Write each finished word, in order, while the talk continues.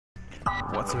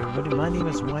What's up, everybody? My name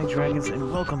is White Dragons,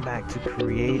 and welcome back to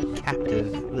Create Captive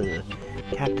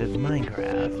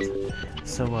Minecraft.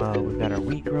 So, we've got our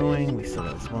wheat growing. We still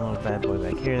got this one little bad boy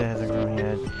back here that hasn't grown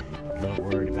yet. A little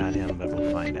worried about him, but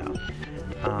we'll find out.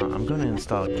 I'm going to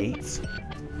install gates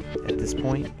at this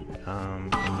point,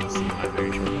 and you'll see my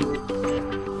very shortly.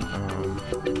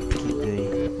 Keep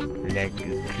the leg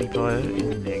creeper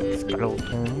and the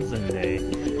skeletons and the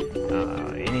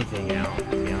anything out, to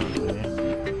be honest with you.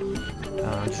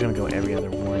 I'm just gonna go every other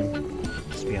one,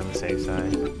 just be on the safe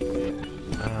side.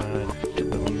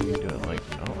 Typically we can do it like,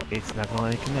 oh, it's not gonna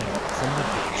let it connect. Son of a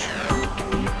bitch.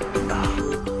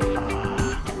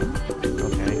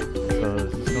 Okay, so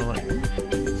is this gonna let?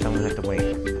 So I'm gonna have to wait.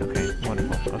 Okay,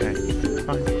 wonderful. Okay, it's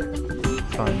fine.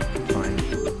 It's fine. It's fine.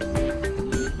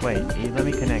 Wait, you let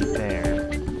me connect there.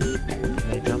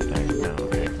 Can I jump there? No.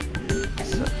 Okay.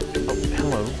 So, oh,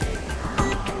 hello.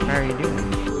 How are you doing?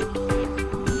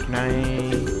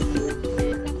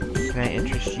 Can I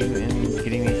interest you in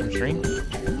getting me some string?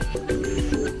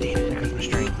 Damn, there goes my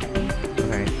string.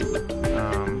 Okay.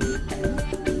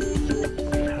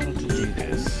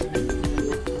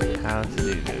 How to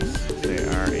do this. There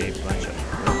are a bunch of...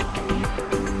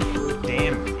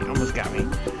 Damn, he almost got me.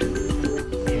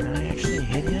 Can I actually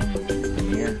hit him from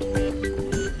here?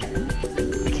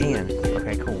 I can.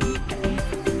 Okay, cool.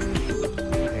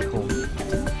 Okay, cool.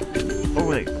 Oh,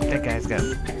 wait, that guy's got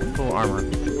full armor.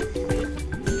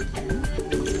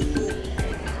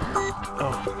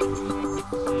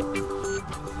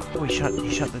 Oh, he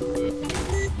shot the...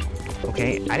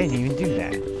 Okay, I didn't even do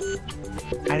that.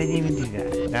 I didn't even do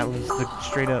that. That was the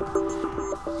straight up...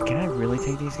 Can I really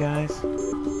take these guys?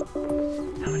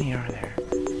 How many are there?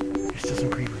 There's still some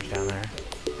creepers down there.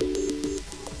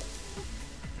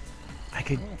 I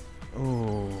could...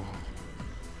 Ooh.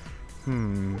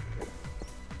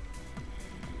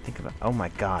 Think about... Oh my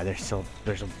god, there's a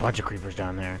bunch of creepers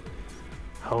down there.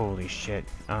 Holy shit.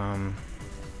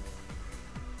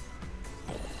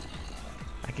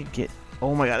 I could get...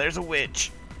 Oh my god, there's a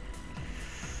witch!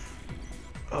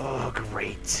 Oh,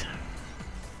 great.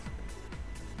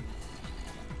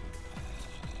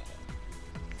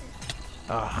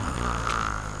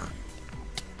 Ugh.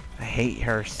 I hate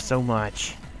her so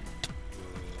much.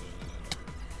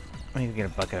 I need to get a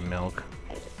bucket of milk.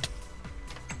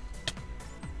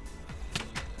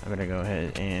 I better go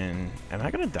ahead and... Am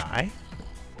I gonna die?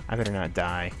 I better not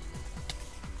die.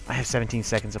 I have 17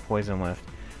 seconds of poison left.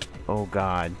 Oh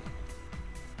god.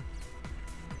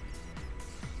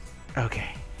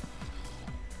 Okay.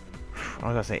 I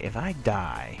was gonna say, if I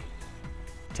die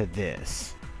to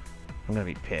this, I'm gonna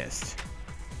be pissed.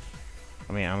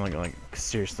 I mean, I'm like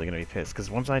seriously gonna be pissed, because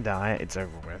once I die, it's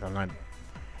over with.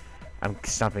 I'm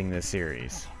stopping this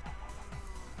series.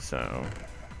 So,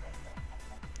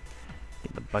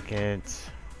 get the bucket,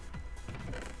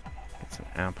 get some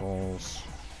apples.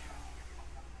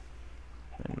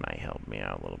 That might help me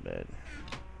out a little bit.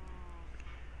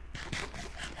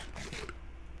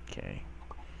 Okay.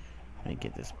 Let me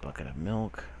get this bucket of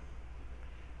milk.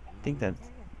 I think that,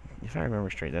 if I remember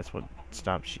straight, that's what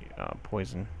stops you,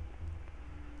 poison.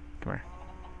 Come here.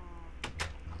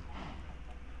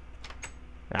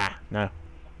 Ah, no.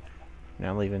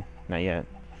 Not leaving. Not yet.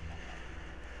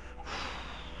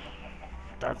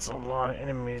 That's a lot of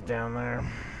enemies down there.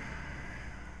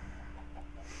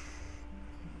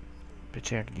 Bet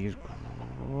you I could use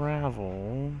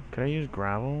gravel. Could I use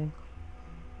gravel?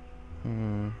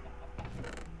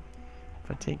 If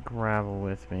I take gravel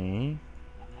with me.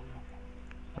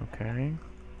 Okay.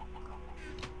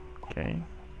 Okay.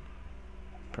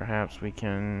 Perhaps we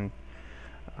can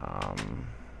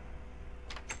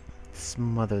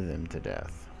smother them to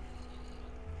death.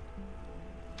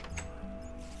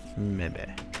 Maybe.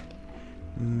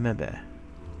 Maybe.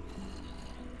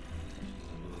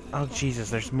 Oh Jesus,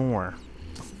 there's more.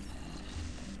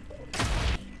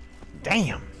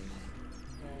 Damn.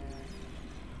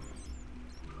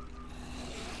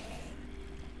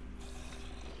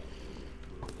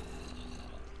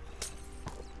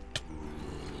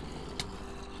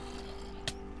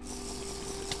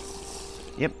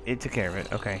 Yep, it took care of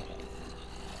it. Okay.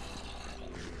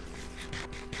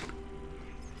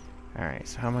 Alright,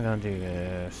 so how am I gonna do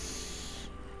this?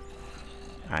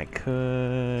 I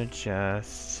could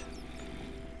just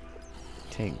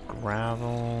take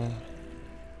gravel.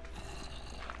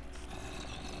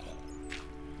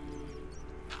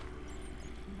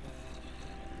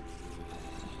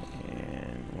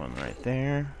 And one right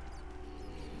there.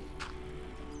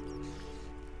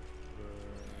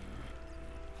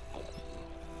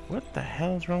 What the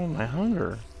hell is wrong with my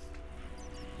hunger?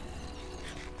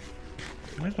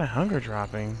 Where's my hunger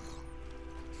dropping?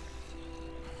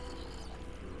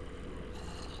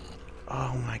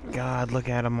 Oh my god, look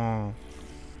at them all.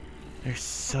 There's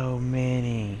so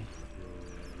many.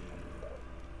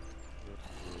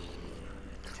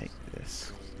 Take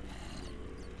this.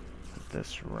 Put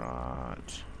this rod.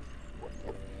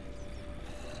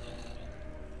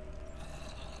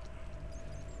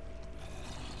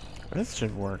 This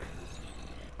should work.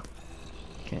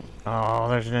 Can't. Oh,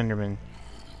 there's an Enderman.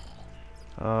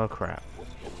 Oh crap.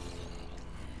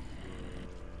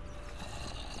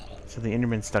 So the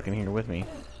Enderman's stuck in here with me.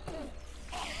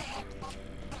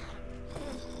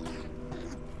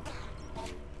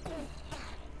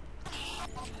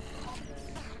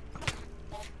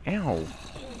 Ow.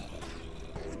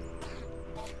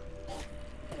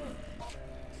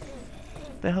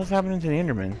 What the hell's happening to the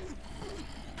Enderman?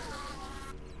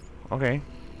 Okay.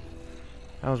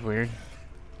 That was weird.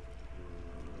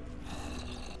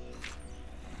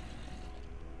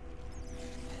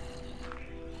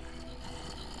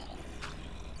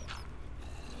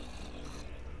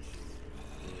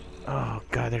 Oh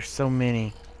god, there's so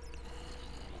many.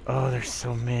 Oh, there's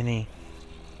so many.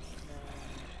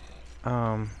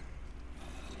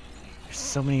 There's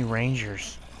so many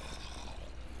rangers.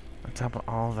 On top of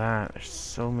all that, there's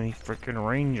so many freaking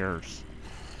rangers.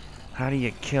 How do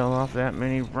you kill off that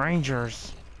many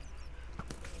rangers?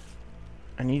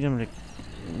 I need them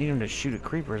to shoot a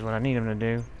creeper is what I need them to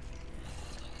do.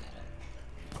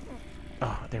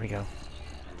 Oh, there we go.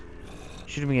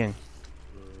 Shoot him again.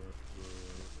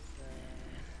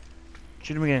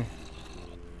 Shoot him again.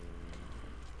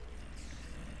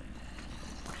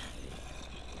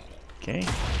 Okay.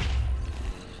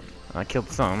 I killed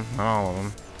some, not all of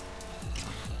them.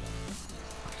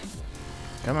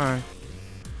 Come on.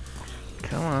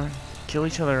 Come on. Kill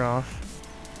each other off.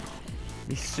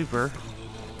 Be super.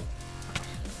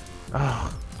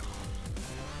 Oh.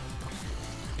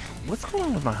 What's going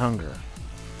on with my hunger?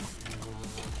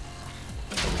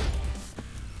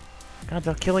 God,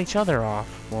 they'll kill each other off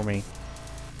for me.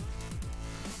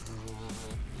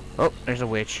 Oh, there's a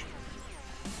witch.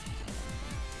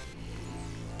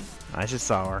 I just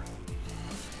saw her.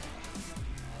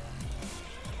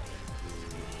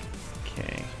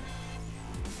 Okay.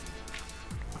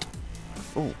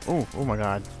 Oh, oh, oh my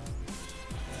god.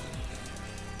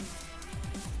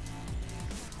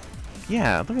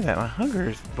 Yeah, look at that. My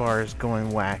hunger bar is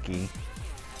going wacky.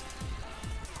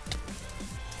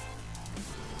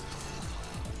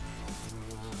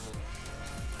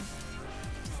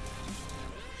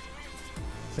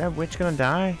 Is that witch gonna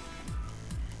die?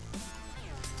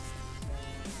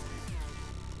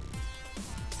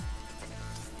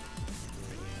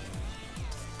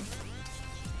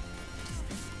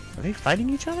 Are they fighting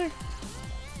each other?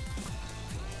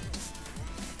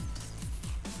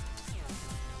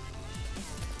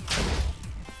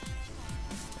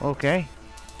 Okay.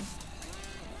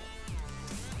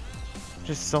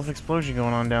 Just self-explosion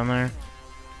going on down there.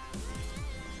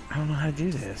 I don't know how to do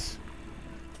this.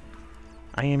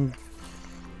 I am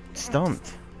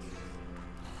stumped.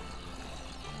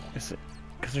 Is it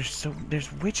because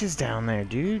there's witches down there,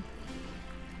 dude?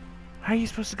 How are you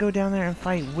supposed to go down there and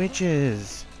fight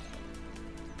witches?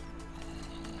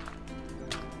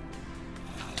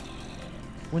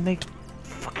 When they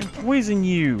fucking poison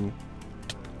you.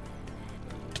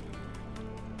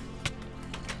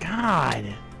 God.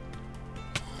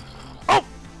 Oh!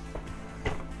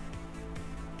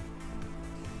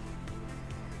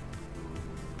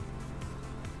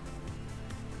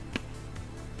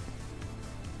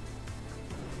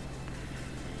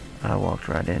 I walked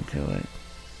right into it.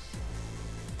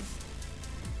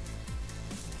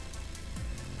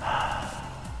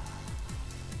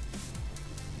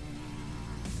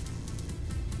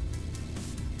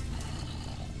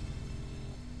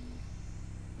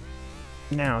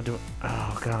 Now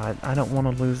oh god, I don't want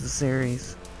to lose the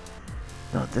series.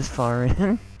 Not this far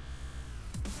in.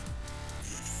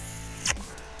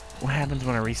 What happens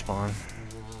when I respawn?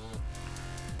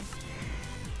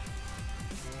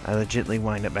 I legitimately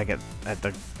wind up back at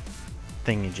the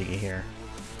thingy-jiggy here.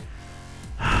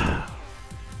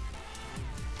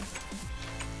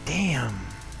 Damn.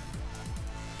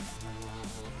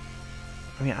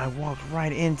 I mean, I walked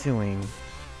right into him.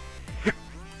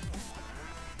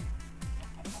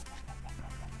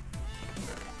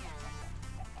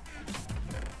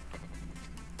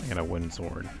 I got a wooden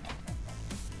sword.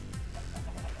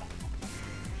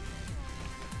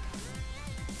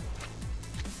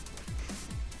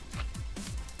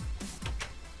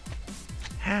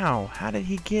 How? How did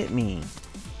he get me?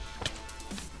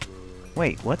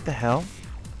 Wait, what the hell?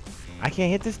 I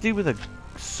can't hit this dude with a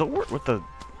sword? With the...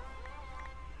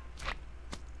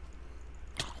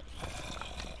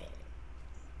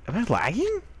 Am I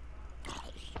lagging?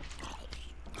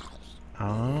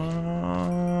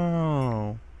 Oh.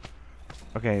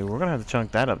 Okay, we're gonna have to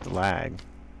chunk that up to lag.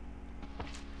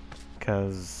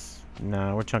 Cause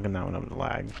no, we're chunking that one up to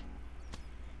lag.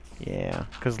 Yeah,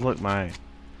 cause look, my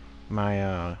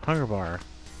hunger bar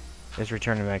is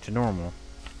returning back to normal.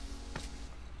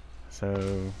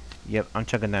 So, yep, I'm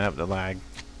chunking that up to lag.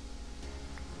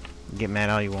 Get mad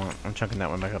all you want. I'm chunking that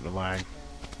one back up to lag.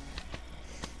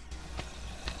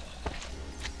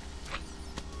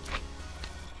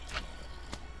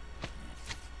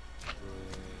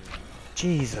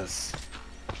 Jesus.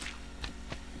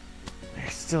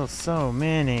 There's still so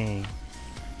many.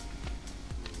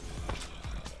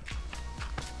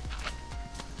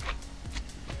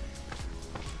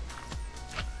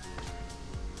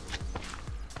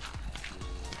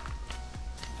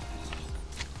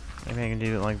 Maybe I can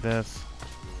do it like this.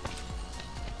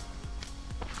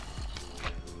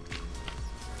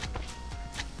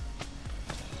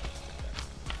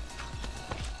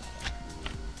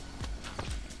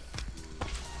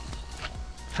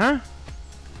 Huh?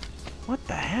 What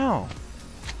the hell?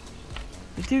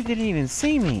 The dude didn't even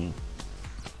see me.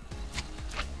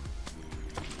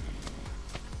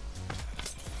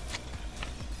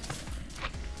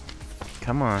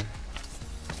 Come on.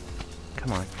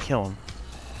 Come on, kill him.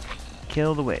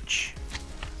 Kill the witch.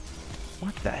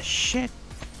 What the shit?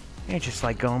 You're just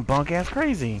like going bunk-ass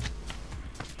crazy.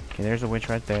 Okay, there's a witch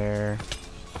right there.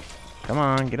 Come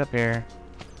on, get up here.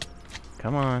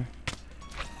 Come on.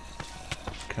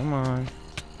 Come on.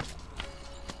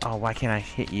 Oh, why can't I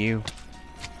hit you?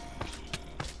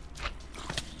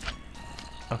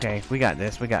 Okay, we got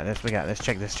this, we got this, we got this.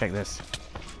 Check this, check this.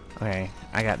 Okay,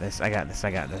 I got this, I got this,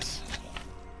 I got this.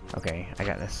 Okay, I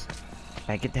got this.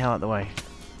 Hey, get the hell out of the way.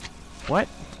 What?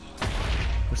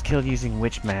 Was killed using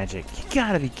witch magic. You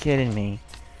gotta be kidding me.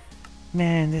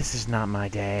 Man, this is not my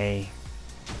day.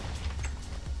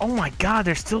 Oh my god,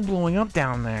 they're still blowing up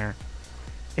down there.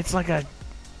 It's like a...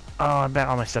 Oh, I bet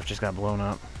all my stuff just got blown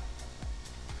up.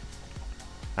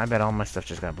 I bet all my stuff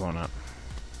just got blown up.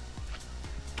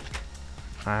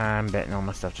 I'm betting all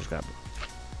my stuff just got...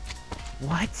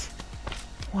 What?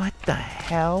 What the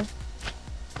hell?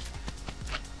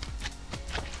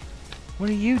 What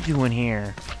are you doing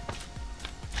here?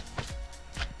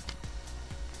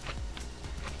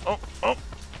 Oh, oh,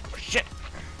 shit.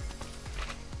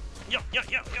 Yo, yo,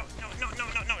 yo, yo, no, no, no,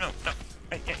 no, no, no, no.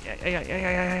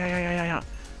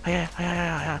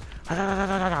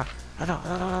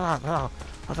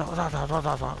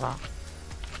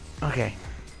 Okay.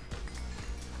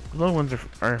 The little ones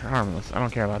are harmless. I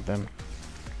don't care about them.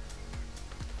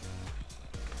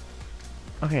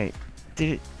 Okay,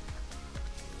 did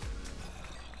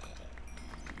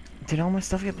all my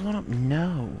stuff get blown up?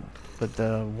 No. But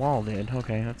the wall did.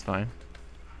 Okay, that's fine.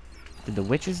 Did the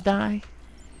witches die?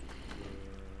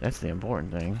 That's the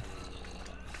important thing.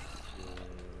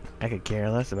 I could care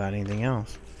less about anything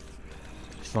else.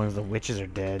 As long as the witches are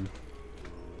dead.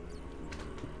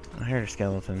 I heard a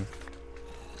skeleton.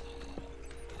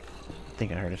 I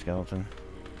think I heard a skeleton.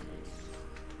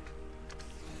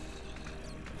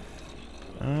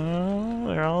 Oh,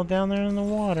 they're all down there in the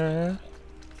water.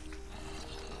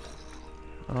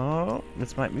 Oh,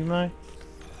 this might be my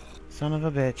son of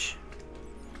a bitch.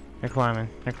 They're climbing,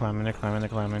 they're climbing, they're climbing, they're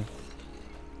climbing.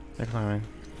 They're climbing.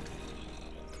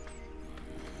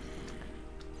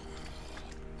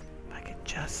 If I could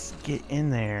just get in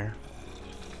there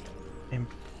and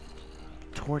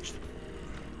torch.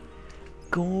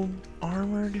 Gold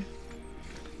armored?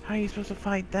 How are you supposed to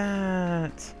fight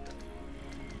that?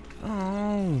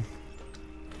 Oh.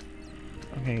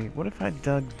 Okay, what if I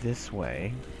dug this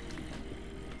way?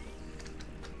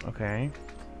 Okay.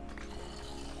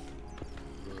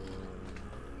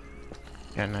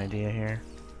 Got an idea here.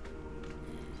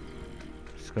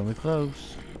 It's gonna be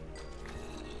close.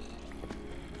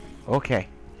 Okay.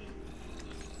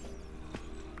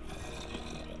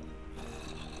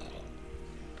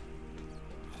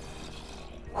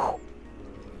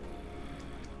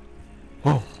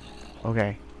 Whoa.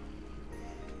 Okay.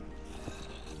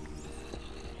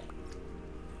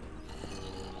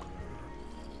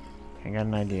 I got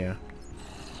an idea.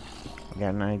 I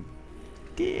got an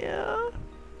idea.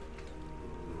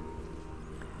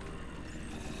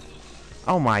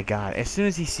 Oh my god, as soon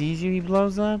as he sees you, he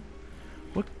blows up?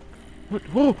 What? What?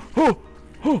 Whoa! Oh!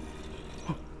 Oh!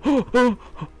 Oh! Oh!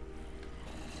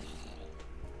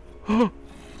 Oh!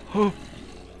 Oh!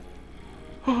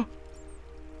 Oh!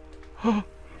 Oh!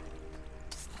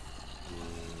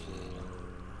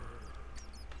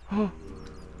 Oh!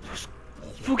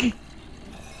 Spooky!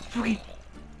 Spooky!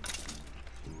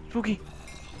 Spooky!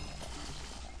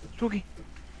 Spooky!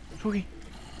 Spooky!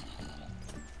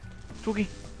 Spooky.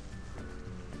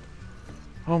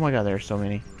 Oh my god, there are so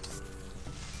many.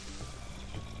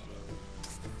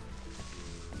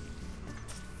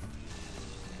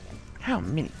 How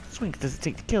many swings does it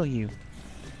take to kill you?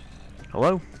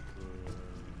 Hello?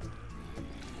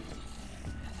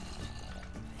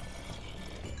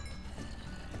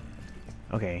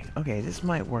 Okay, okay, this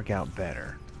might work out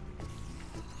better.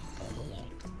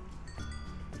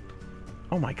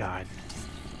 Oh my god.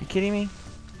 You kidding me?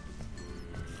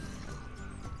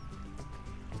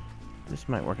 This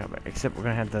might work out better, except we're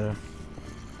gonna have the...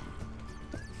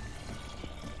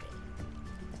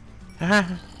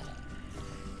 Haha!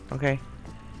 Okay.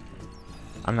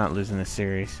 I'm not losing this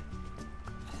series.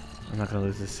 I'm not gonna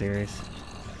lose this series.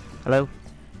 Hello?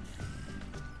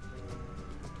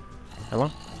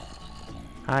 Hello?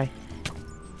 Hi.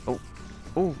 Oh.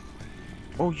 Oh.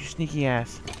 Oh, you sneaky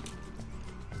ass.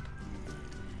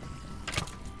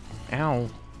 Ow.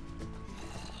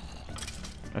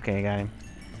 Okay, I got him.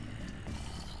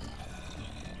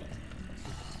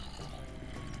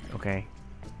 Okay.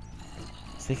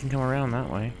 So they can come around that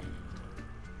way.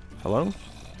 Hello?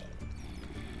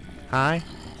 Hi?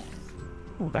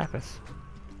 Ooh, Lapis.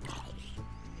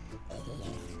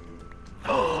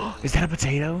 Is that a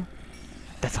potato?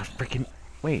 That's a freaking...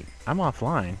 Wait, I'm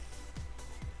offline.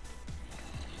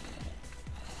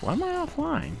 Why am I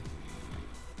offline?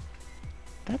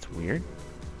 That's weird.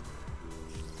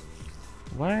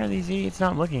 Why are these idiots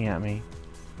not looking at me?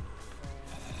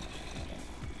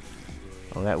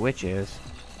 Oh, that witch is.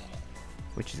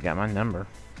 Witch has got my number.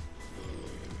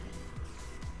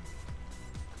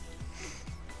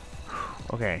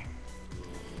 Okay.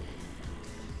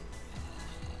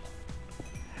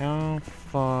 How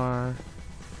far...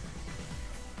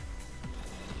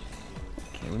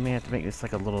 Okay, we may have to make this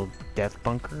like a little death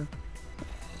bunker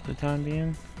for the time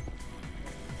being.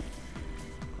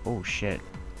 Oh shit.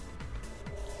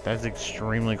 That's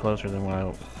extremely closer than what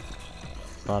I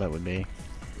thought it would be.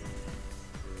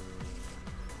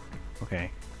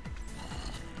 Okay.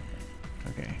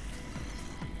 Okay.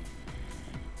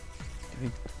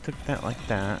 We took that like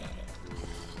that.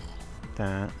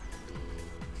 That.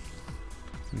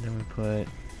 And then we put...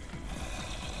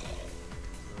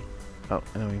 Oh,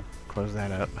 and then we close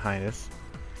that up behind us.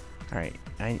 Alright,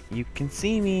 you can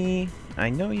see me. I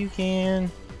know you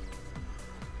can.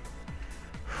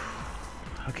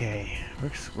 Okay,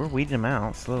 we're weeding them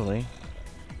out slowly.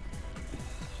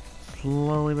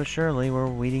 Slowly but surely, we're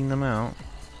weeding them out.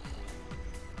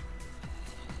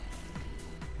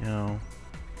 You know,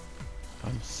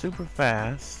 I'm super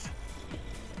fast.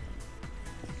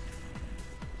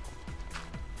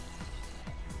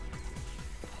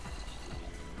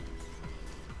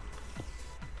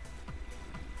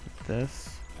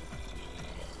 This.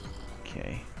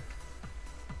 Okay.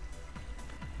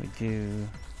 We do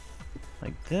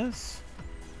like this.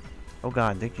 Oh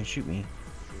god, they can shoot me.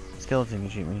 Skeleton can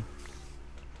shoot me.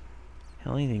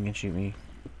 Hell, anything can shoot me.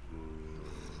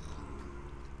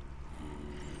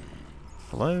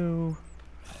 Hello?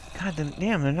 God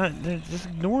damn, they're just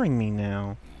ignoring me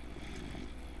now.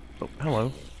 Oh,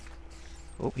 hello.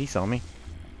 Oh, he saw me.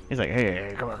 He's like,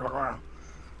 hey, come on.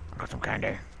 I got some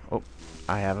candy. Oh,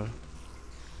 I have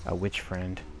a witch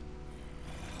friend.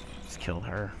 Let's kill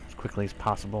her as quickly as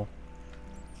possible.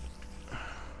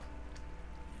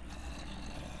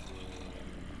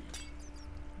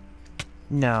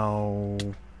 No.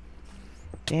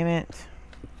 Damn it.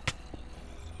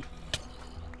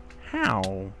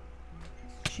 How?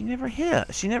 She never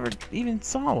hit. She never even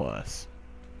saw us.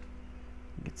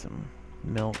 Get some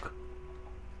milk.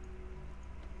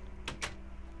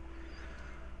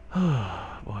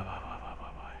 Boy.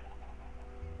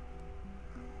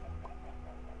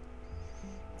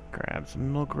 Grab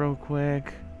some milk real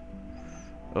quick.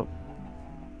 Oh.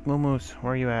 Moomoo's,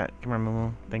 where are you at? Come on,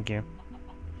 Moo. Thank you.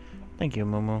 Thank you,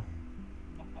 Momo.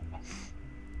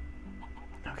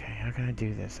 Okay, how can I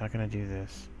do this? How can I do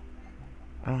this?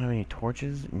 I don't have any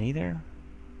torches, neither.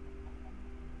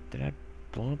 Did I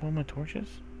blow up all my torches?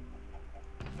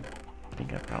 I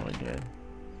think I probably did.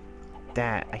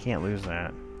 That, I can't lose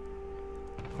that.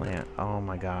 Plant, oh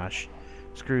my gosh.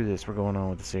 Screw this, we're going on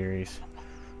with the series.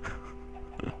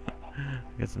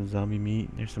 Got some zombie meat,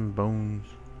 there's some bones.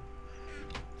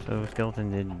 So,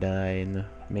 skeleton did die in the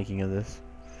making of this.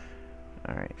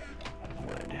 Alright,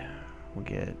 wood. We'll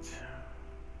get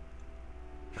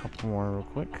a couple more real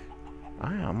quick.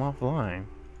 I'm offline.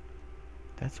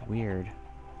 That's weird.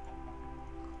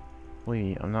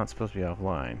 Wait, I'm not supposed to be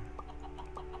offline.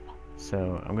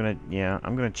 So, I'm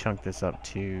gonna chunk this up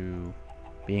to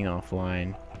being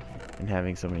offline and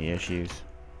having so many issues.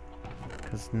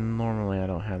 Because normally I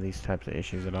don't have these types of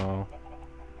issues at all.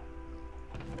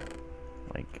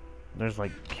 Like, there's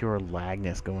like pure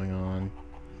lagness going on.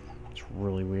 It's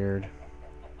really weird.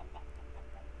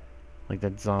 Like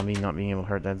that zombie not being able to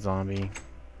hurt that zombie.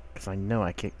 Because I know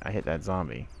I hit that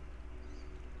zombie.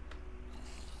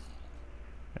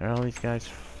 Are all these guys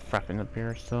frapping up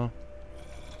here still?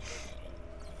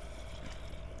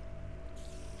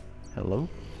 Hello?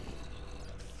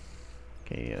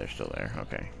 Okay, yeah, they're still there.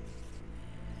 Okay.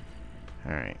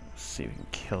 Alright, let's see if we can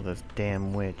kill this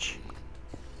damn witch.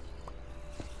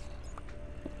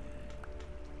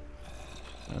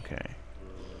 Okay.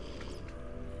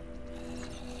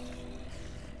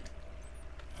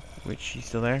 Witch, she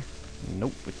still there?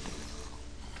 Nope.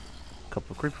 A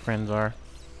couple of creeper friends are.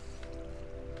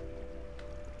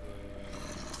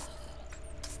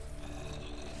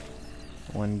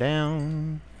 One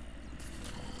down.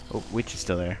 Oh, witch is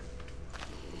still there.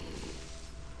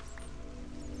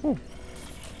 Ooh.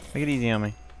 Make it easy on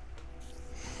me.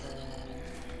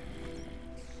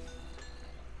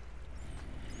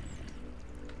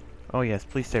 Oh yes,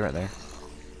 please stay right there.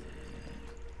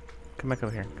 Come back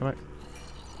over here. Come back.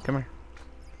 Come here.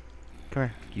 Come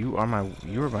here. You are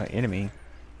my enemy.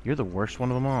 You're the worst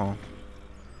one of them all.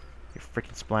 Your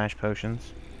freaking splash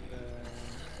potions.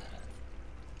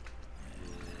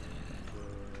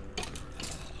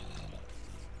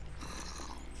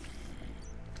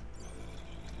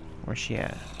 Where's she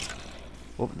at?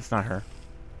 Oh, that's not her.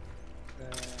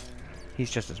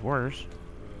 He's just as worse.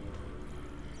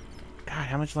 God,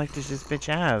 how much life does this bitch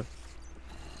have?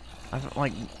 I've,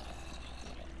 like,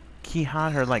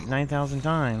 keyhawed her like 9,000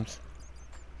 times.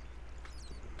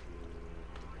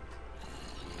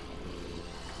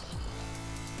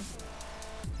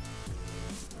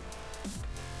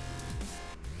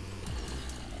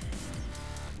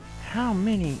 How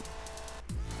many?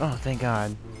 Oh, thank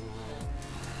God.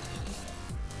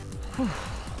 Whew.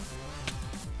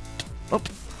 Oh,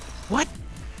 what?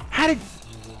 How did...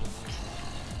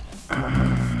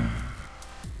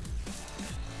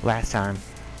 Last time.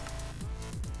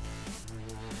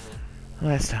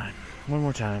 Last time. One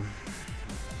more time.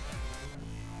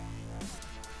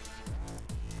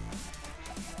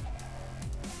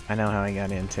 I know how I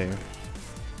got into.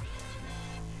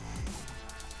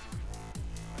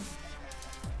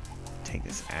 Take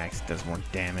this axe, it does more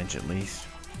damage at least.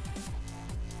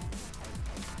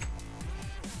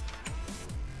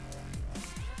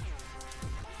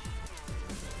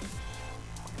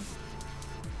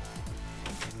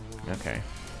 Okay.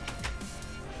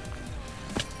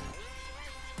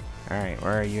 Alright,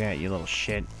 where are you at, you little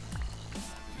shit?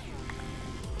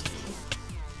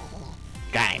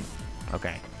 Got him.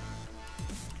 Okay.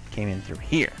 Came in through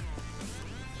here.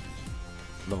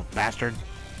 Little bastard.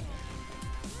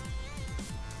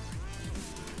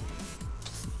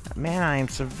 Man, I am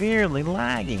severely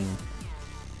lagging.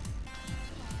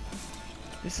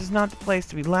 This is not the place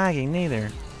to be lagging,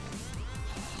 neither.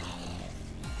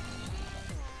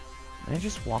 They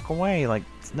just walk away like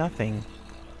it's nothing.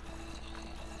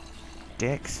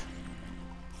 Dicks.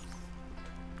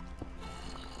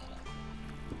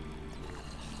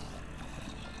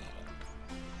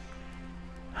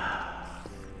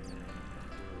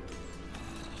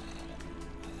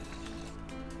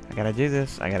 I gotta do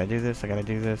this, I gotta do this, I gotta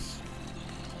do this.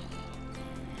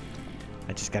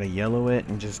 I just gotta yellow it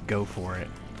and just go for it.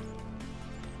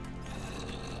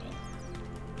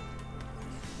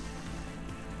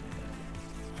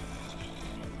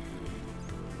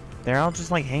 They're all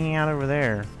just like hanging out over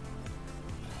there.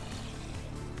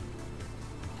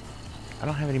 I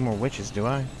don't have any more witches, do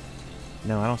I?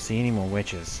 No, I don't see any more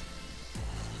witches.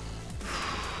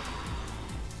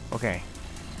 Okay.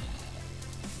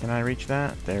 Can I reach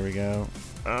that? There we go.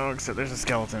 Oh, except there's a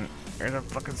skeleton. There's a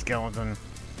fucking skeleton.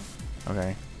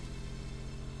 Okay.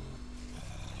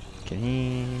 Can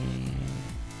he...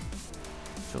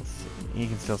 Still see... He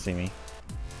can still see me.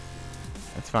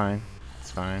 That's fine.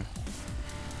 It's fine.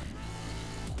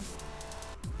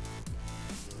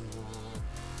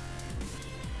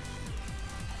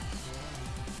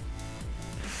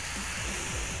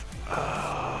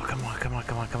 Oh, come on, come on,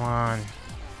 come on, come on.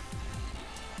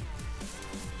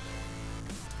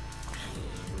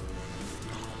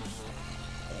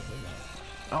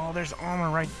 Oh, there's armor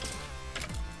right...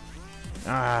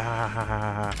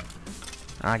 Ah,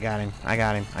 I got him. I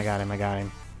got him. I got him. I got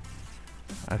him.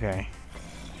 Okay.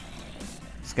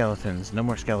 Skeletons. No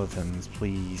more skeletons,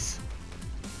 please.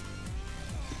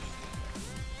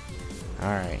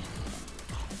 Alright.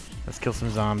 Let's kill some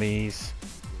zombies.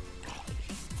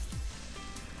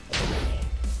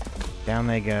 Down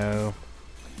they go.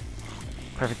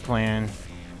 Perfect plan.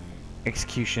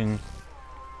 Execution.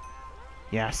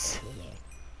 Yes.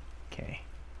 Okay.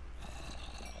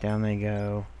 Down they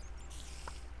go.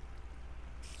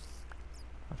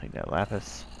 I'll take that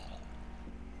lapis.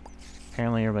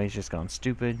 Apparently everybody's just gone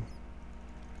stupid.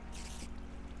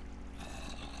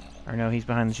 Or no, he's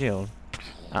behind the shield.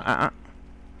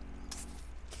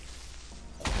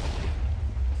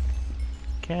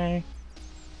 Okay.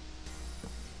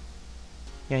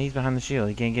 Yeah, he's behind the shield.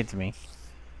 He can't get to me.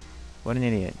 What an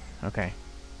idiot. Okay.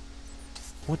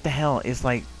 What the hell is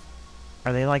like...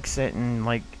 Are they like set in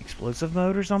like explosive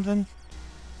mode or something?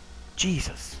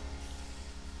 Jesus.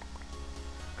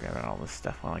 Grabbing all this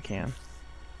stuff while I can.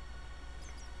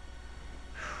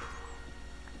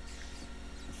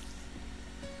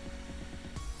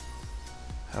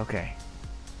 Okay.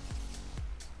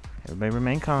 Everybody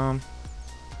remain calm.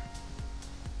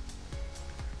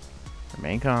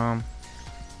 Remain calm.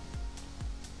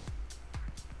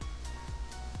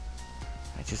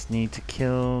 I just need to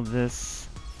kill this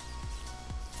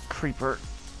creeper.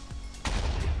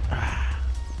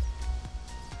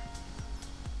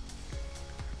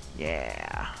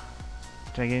 Yeah.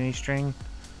 Did I get any string?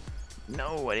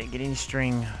 No, I didn't get any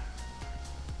string.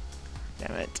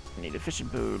 Damn it. I need a fishing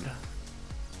boot.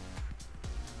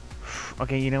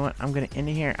 Okay, you know what? I'm going to end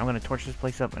it here. I'm going to torch this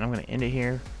place up, and I'm going to end it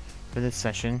here for this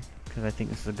session, because I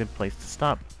think this is a good place to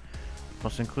stop.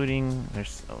 Plus, including,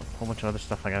 there's a whole bunch of other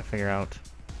stuff I got to figure out.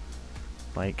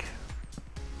 Like,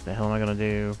 the hell am I going to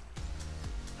do?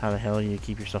 How the hell do you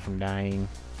keep yourself from dying?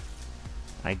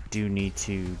 I do need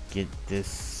to get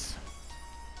this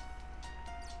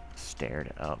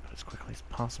stared up as quickly as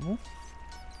possible.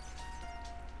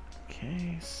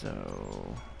 Okay,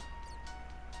 so...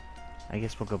 I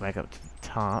guess we'll go back up to the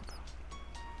top.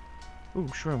 Ooh,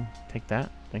 shroom. Take that.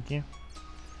 Thank you.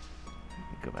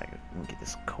 Let me go back and get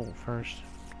this coal first.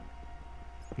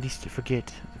 At least to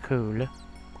forget the coal.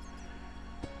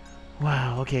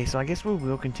 Wow, okay, so I guess we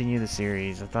will continue the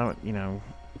series. I thought, you know,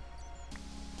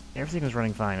 everything was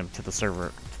running fine up to the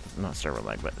server, not server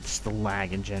lag, but just the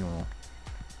lag in general.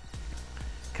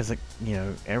 Because, like, you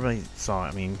know, everybody saw,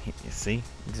 I mean, you see?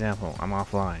 Example, I'm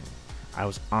offline. I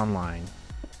was online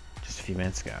just a few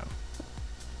minutes ago.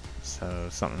 So,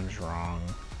 something's wrong.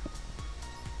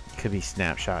 It could be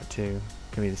snapshot, too.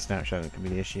 Could be the snapshot, it could be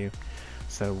the issue.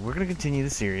 So, we're going to continue the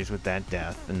series with that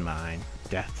death in mind.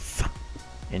 Death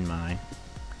in mind,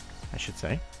 I should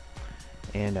say.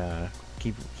 And,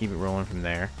 keep it rolling from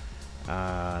there.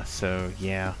 So,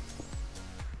 yeah.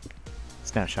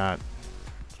 Snapshot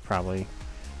is probably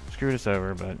screwed us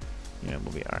over, but, you know,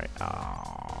 we'll be alright.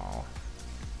 Oh,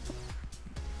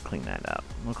 clean that up.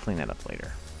 We'll clean that up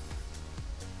later.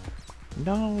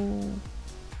 No.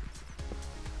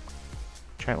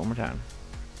 Try it one more time.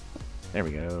 There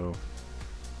we go.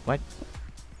 What?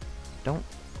 Don't.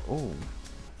 Oh.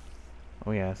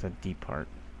 Oh yeah, that's a deep part.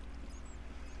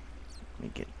 Let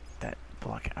me get that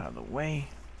block out of the way.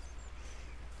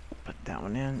 Put that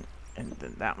one in, and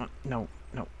then that one. No,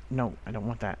 no, no. I don't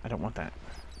want that. I don't want that.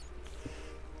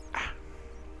 Ah.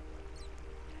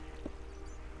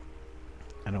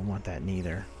 I don't want that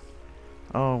neither.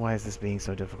 Oh, why is this being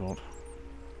so difficult?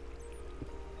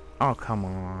 Oh, come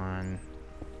on.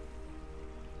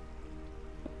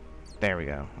 There we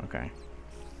go. Okay.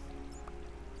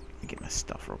 Let me get my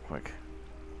stuff real quick.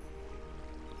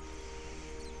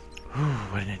 Whew,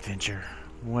 what an adventure.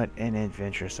 What an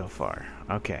adventure so far.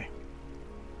 Okay.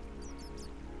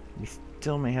 We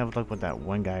still may have luck with that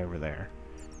one guy over there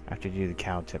after you do the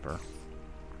cow tipper.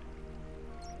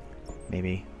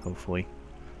 Maybe. Hopefully.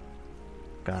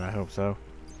 God, I hope so.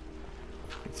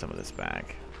 Get some of this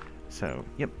back. So,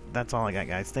 yep, that's all I got,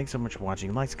 guys. Thanks so much for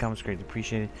watching. Likes, comments, greatly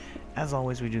appreciated. As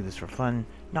always, we do this for fun,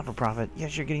 not for profit.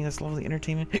 Yes, you're getting this lovely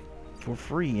entertainment for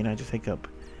free, and I just hiccup.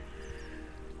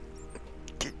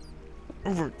 Get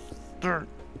over there.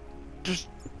 Just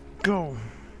go.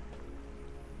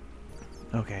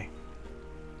 Okay.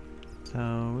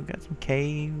 So, we got some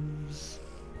caves.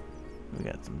 We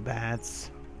got some bats.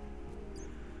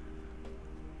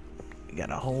 We got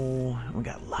a hole. We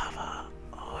got lava.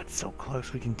 Oh, it's so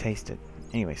close we can taste it.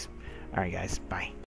 Anyways, alright guys, bye.